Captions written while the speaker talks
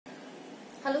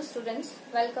Hello students,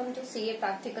 welcome to CA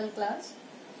practical class.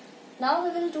 Now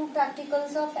we will do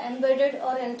practicals of embedded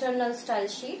or internal style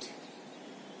sheet.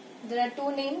 There are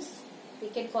two names, we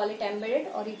can call it embedded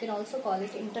or you can also call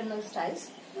it internal styles.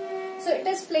 So it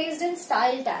is placed in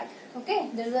style tag.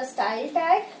 Okay, there is a style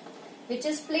tag which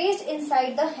is placed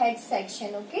inside the head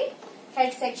section. Okay,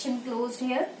 head section closed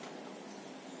here,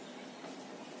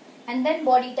 and then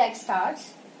body tag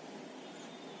starts.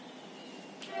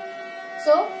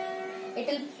 So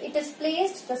it is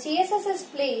placed, the CSS is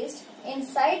placed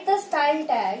inside the style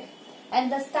tag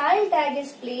and the style tag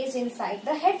is placed inside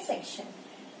the head section.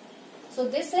 So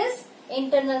this is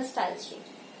internal style sheet.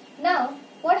 Now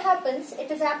what happens,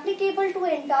 it is applicable to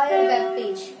entire web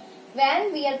page.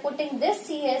 When we are putting this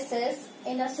CSS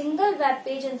in a single web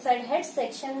page inside head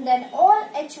section, then all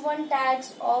H1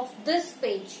 tags of this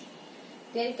page,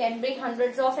 there can be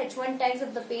hundreds of H1 tags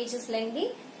if the page is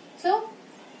lengthy. So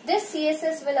this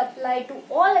CSS will apply to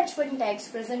all H1 tags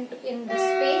present in this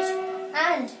page,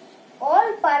 and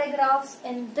all paragraphs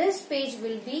in this page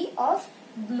will be of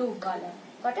blue color.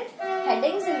 Got it?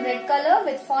 Headings in red color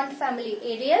with font family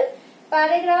Arial,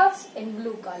 paragraphs in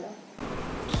blue color.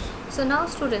 So now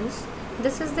students,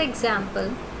 this is the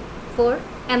example for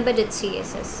embedded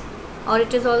CSS, or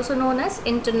it is also known as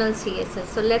internal CSS.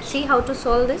 So let's see how to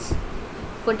solve this.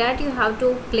 For that you have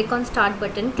to click on start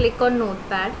button, click on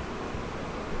notepad.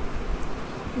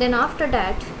 Then after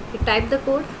that you type the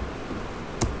code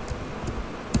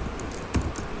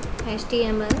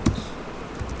HTML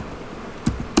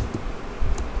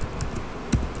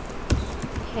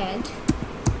head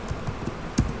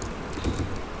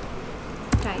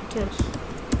title.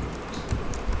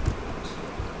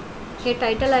 Here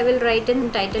title I will write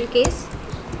in title case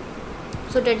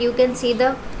so that you can see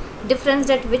the difference,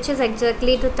 that which is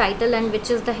exactly the title and which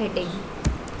is the heading.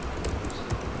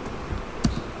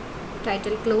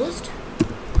 Title closed.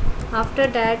 After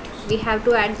that we have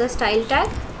to add the style tag.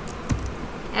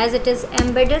 As it is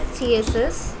embedded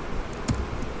CSS,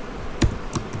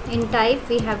 in type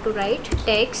we have to write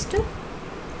text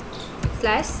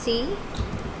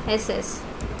 /CSS.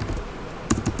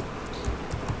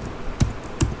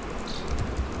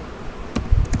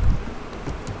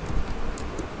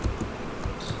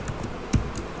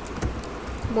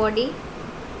 Body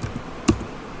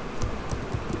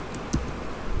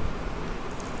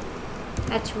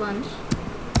H1.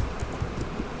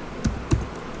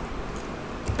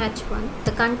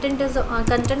 The content is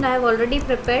content I have already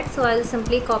prepared, so I will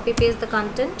simply copy paste the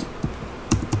content.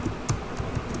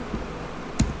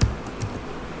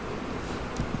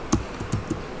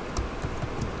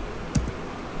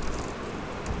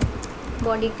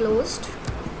 Body closed.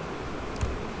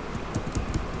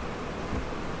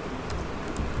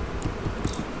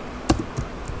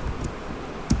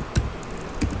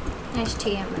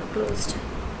 HTML closed.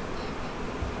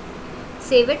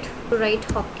 Save it to write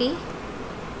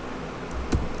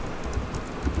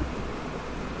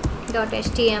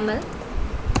hockey.html.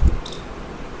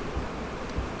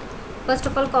 First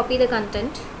of all, copy the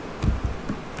content.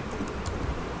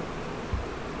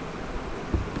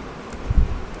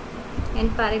 In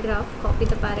paragraph, copy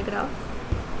the paragraph.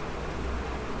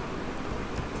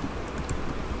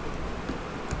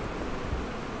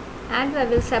 And I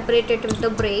will separate it with the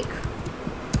break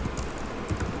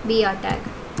BR tag.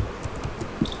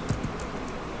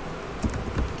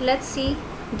 Let's see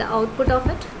the output of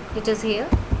it. It is here.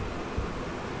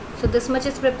 So this much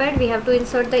is prepared. We have to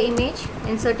insert the image.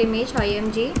 Insert image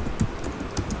img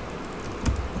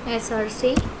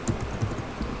src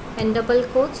and double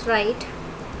quotes write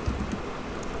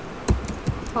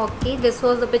hockey. This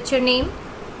was the picture name.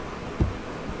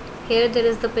 Here there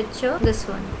is the picture, this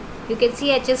one. You can see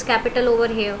H is capital over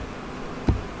here.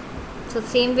 So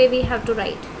same way we have to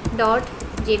write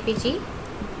 .jpg.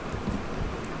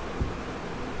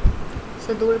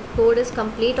 So the code is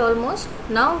complete almost.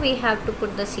 Now we have to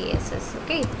put the CSS.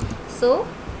 Okay, so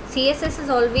CSS is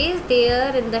always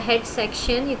there in the head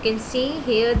section. You can see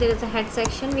here there is a head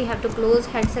section. We have to close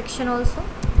head section also.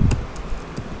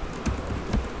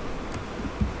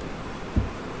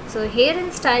 So here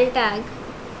in style tag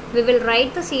we will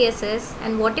write the CSS,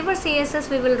 and whatever CSS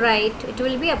we will write, it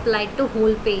will be applied to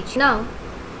whole page. Now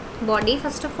body,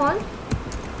 first of all,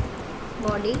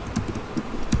 body,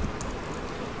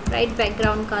 write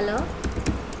background color.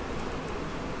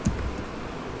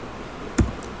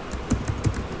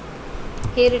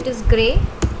 Here it is gray,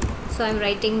 so I am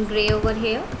writing gray over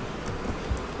here.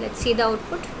 Let's see the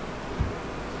output.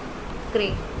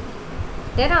 Gray.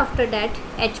 Then after that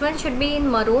H1 should be in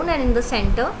maroon and in the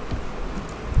center.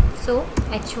 So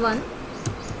H1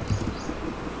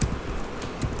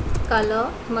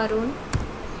 color maroon,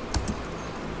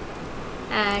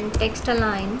 and text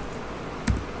align.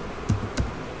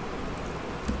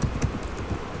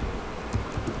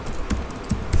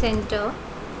 Center.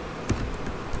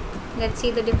 Let's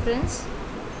see the difference.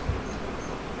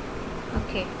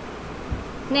 Okay.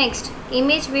 Next,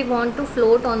 image we want to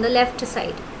float on the left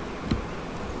side.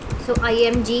 So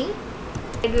img,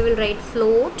 we will write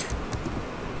float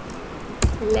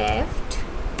left,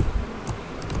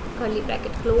 curly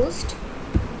bracket closed.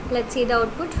 Let's see the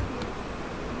output.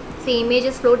 See, image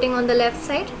is floating on the left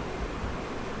side.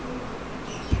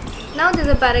 Now there is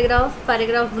a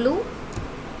paragraph blue.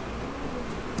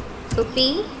 So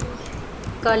P,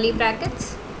 curly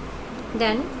brackets,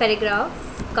 then paragraph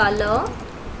color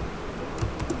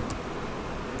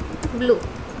blue.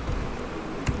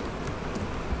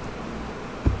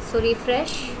 So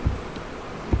refresh.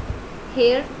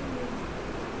 Here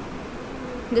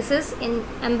this is in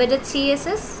embedded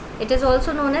CSS. It is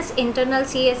also known as internal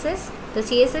CSS. The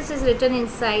CSS is written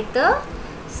inside the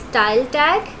style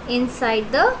tag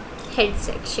inside the head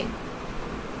section.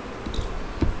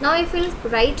 Now if we'll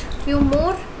write few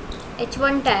more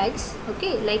h1 tags,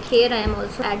 okay, like here I am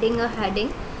also adding a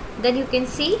heading, then you can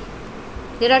see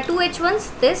there are two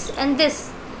h1s, this and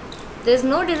this. There is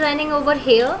no designing over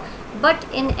here, but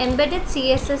in embedded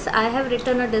CSS I have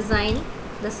written a design.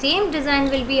 The same design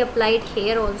will be applied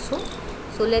here also.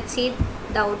 So let's see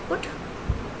the output.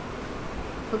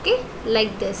 Okay,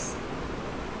 like this.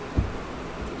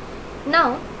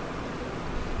 Now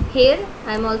here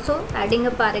I am also adding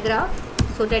a paragraph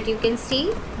so that you can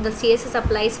see the CSS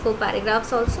applies for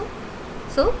paragraphs also.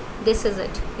 So this is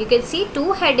it. You can see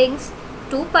two headings,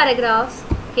 two paragraphs,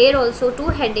 here also two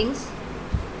headings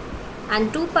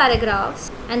and two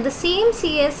paragraphs, and the same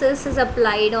CSS is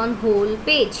applied on whole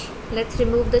page. Let's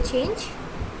remove the change.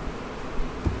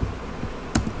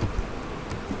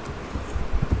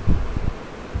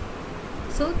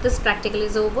 So this practical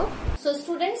is over. So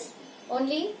students,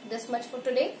 only this much for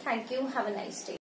today. Thank you. Have a nice day.